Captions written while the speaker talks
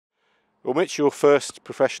Well, Mitch, your first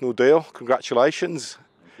professional deal. Congratulations.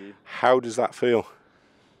 Thank you. How does that feel?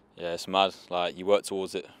 Yeah, it's mad. Like, you work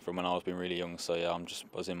towards it from when I was being really young. So yeah, I'm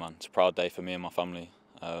just buzzing, man. It's a proud day for me and my family.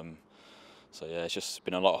 So yeah, it's just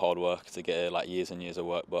been a lot of hard work to get here, like years and years of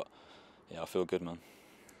work. But yeah, I feel good, man.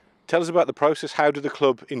 Tell us about the process. How did the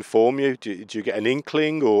club inform you? Do you get an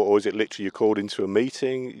inkling, or is it literally you called into a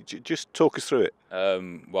meeting? Just talk us through it.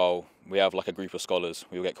 Well, we have like a group of scholars.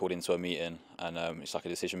 We all get called into a meeting, and it's like a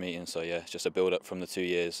decision meeting. So yeah, it's just a build up from the 2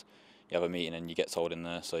 years. You have a meeting and you get told in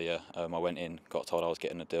there. So yeah, I went in, got told I was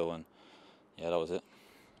getting a deal, and yeah, that was it.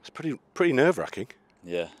 It's pretty nerve-wracking.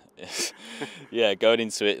 Yeah, yeah. Going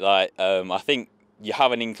into it, like I think you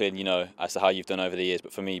have an inkling, as to how you've done over the years.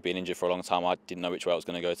 But for me, being injured for a long time, I didn't know which way I was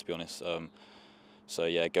going to go, to be honest. So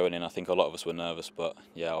yeah, going in, I think a lot of us were nervous, but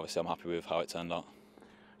yeah, obviously I'm happy with how it turned out.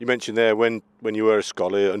 You mentioned there when you were a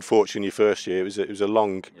scholar, unfortunately, your first year it was a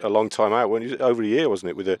long time out. When it was over a year, wasn't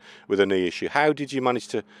it, with a knee issue? How did you manage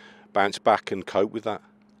to bounce back and cope with that?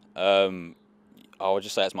 I would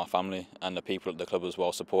just say it's my family and the people at the club as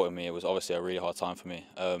well supporting me. It was obviously a really hard time for me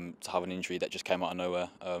to have an injury that just came out of nowhere.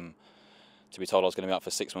 To be told I was going to be out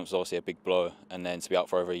for 6 months was obviously a big blow, and then to be out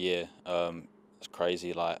for over a year, it's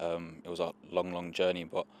crazy. Like it was a long journey,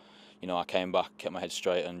 but I came back, kept my head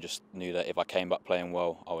straight, and just knew that if I came back playing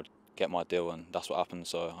well, I would get my deal, and that's what happened.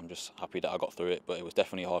 So I'm just happy that I got through it, but it was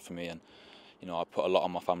definitely hard for me, and I put a lot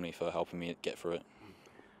on my family for helping me get through it.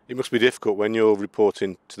 It must be difficult when you're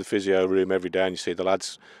reporting to the physio room every day and you see the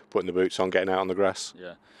lads putting the boots on, getting out on the grass.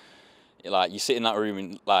 Yeah, like you sit in that room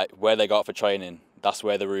and like where they go out for training, that's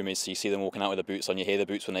where the room is. So you see them walking out with the boots on. You hear the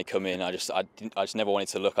boots when they come in. I just never wanted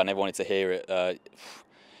to look. I never wanted to hear it.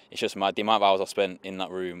 It's just mad the amount of hours I spent in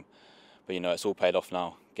that room. But it's all paid off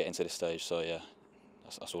now, getting to this stage. So yeah,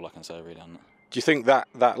 that's all I can say really on that. Do you think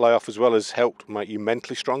that layoff as well has helped make you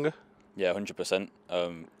mentally stronger? Yeah, 100%.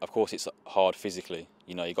 Of course, it's hard physically.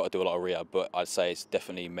 You've got to do a lot of rehab, but I'd say it's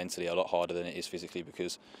definitely mentally a lot harder than it is physically,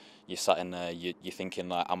 because you're sat in there, you're thinking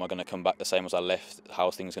like, am I going to come back the same as I left?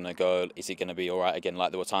 How's things going to go? Is it going to be all right again?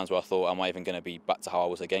 Like there were times where I thought, am I even going to be back to how I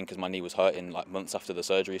was again? Because my knee was hurting like months after the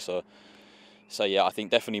surgery. So yeah, I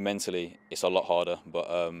think definitely mentally it's a lot harder,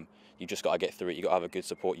 but you just got to get through it. You got to have a good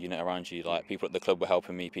support unit around you. Like people at the club were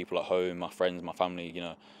helping me, people at home, my friends, my family.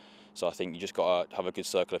 So I think you just got to have a good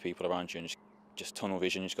circle of people around you and just tunnel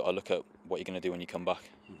vision. You just got to look at what you're going to do when you come back.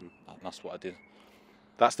 And that's what I did.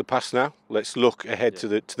 That's the past now. Let's look ahead to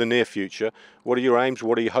the near future. What are your aims?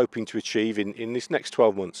 What are you hoping to achieve in this next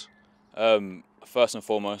 12 months? First and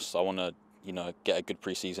foremost, I want to get a good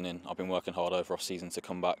pre-season in. I've been working hard over off season to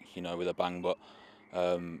come back with a bang. But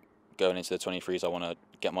going into the 23s, I want to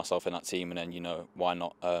get myself in that team, and then why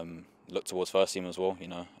not look towards first team as well.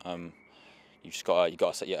 You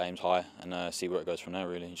got to set your aims high and see where it goes from there.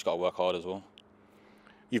 Really, you just got to work hard as well.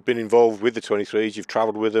 You've been involved with the 23s. You've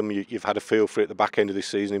travelled with them. You've had a feel for it at the back end of this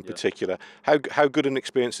season in particular. How good an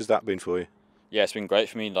experience has that been for you? Yeah, it's been great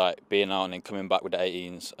for me. Like being out and then coming back with the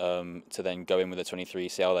 18s to then go in with the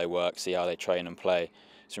 23s, see how they work, see how they train and play.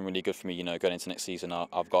 It's been really good for me. Going into next season,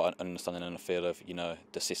 I've got an understanding and a feel of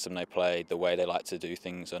the system they play, the way they like to do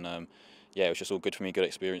things, and yeah, it was just all good for me. Good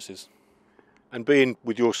experiences. And being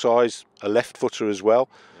with your size, a left footer as well.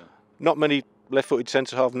 Yeah. Not many left-footed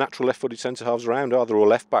centre-halves, natural left-footed centre-halves around, are there, or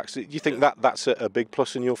left-backs? Do you think that's a big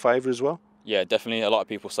plus in your favour as well? Yeah, definitely. A lot of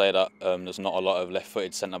people say that there's not a lot of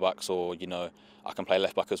left-footed centre-backs, or I can play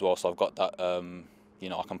left-back as well, so I've got that.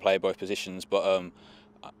 I can play both positions. But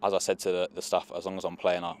as I said to the staff, as long as I'm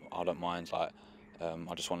playing, I don't mind. Like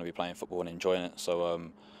I just want to be playing football and enjoying it. So,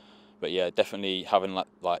 but yeah, definitely having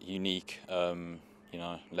like unique.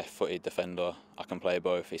 Left-footed defender. I can play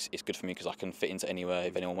both. It's good for me because I can fit into anywhere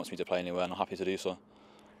if anyone wants me to play anywhere, and I'm happy to do so.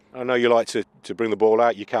 I know you like to bring the ball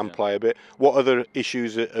out. You can play a bit. What other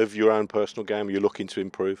issues of your own personal game are you looking to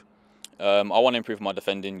improve? I want to improve my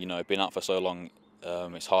defending. Been out for so long,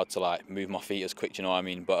 it's hard to like move my feet as quick. Do you know what I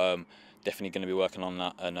mean? But definitely going to be working on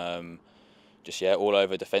that, and all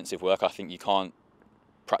over defensive work. I think you can't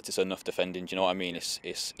practice enough defending. Do you know what I mean?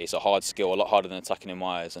 It's a hard skill, a lot harder than attacking in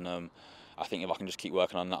my eyes, and I think if I can just keep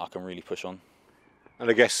working on that, I can really push on. And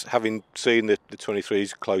I guess having seen the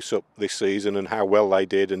 23s close up this season and how well they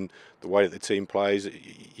did and the way that the team plays,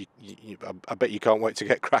 I bet you can't wait to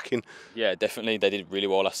get cracking. Yeah, definitely. They did really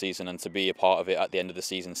well last season, and to be a part of it at the end of the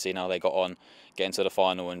season, seeing how they got on, getting to the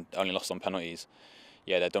final and only lost on penalties.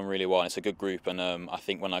 Yeah, they've done really well, and it's a good group. And I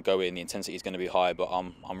think when I go in, the intensity is going to be high, but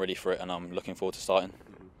I'm ready for it, and I'm looking forward to starting.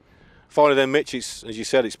 Finally then, Mitch, it's, as you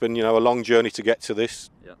said, it's been, a long journey to get to this.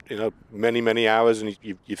 Yeah. Many hours, and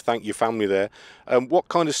you've thanked your family there. What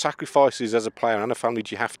kind of sacrifices as a player and a family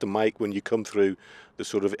do you have to make when you come through the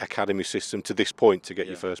sort of academy system to this point to get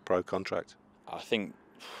your first pro contract? I think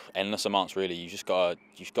endless amounts, really. You've just got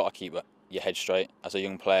to keep your head straight. As a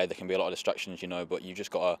young player, there can be a lot of distractions, but you've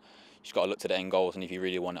just got to look to the end goals, and if you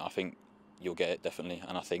really want it, I think you'll get it, definitely.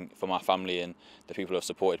 And I think for my family and the people who have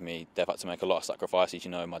supported me, they've had to make a lot of sacrifices.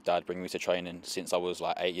 My dad bringing me to training since I was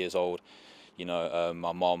like 8 years old. My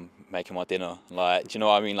mom making my dinner. Like, do you know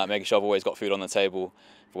what I mean? Like, making sure I've always got food on the table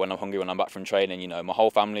for when I'm hungry, when I'm back from training. My whole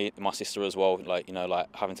family, my sister as well. Like,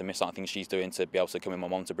 having to miss out on things she's doing to be able to come in. My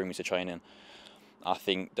mom to bring me to training. I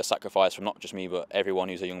think the sacrifice from not just me, but everyone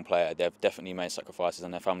who's a young player, they've definitely made sacrifices,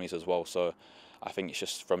 and their families as well. So I think it's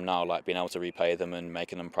just from now, like, being able to repay them and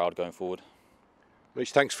making them proud going forward.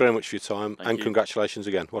 Mitch, thanks very much for your time, and congratulations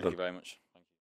again. Well done. Thank you very much.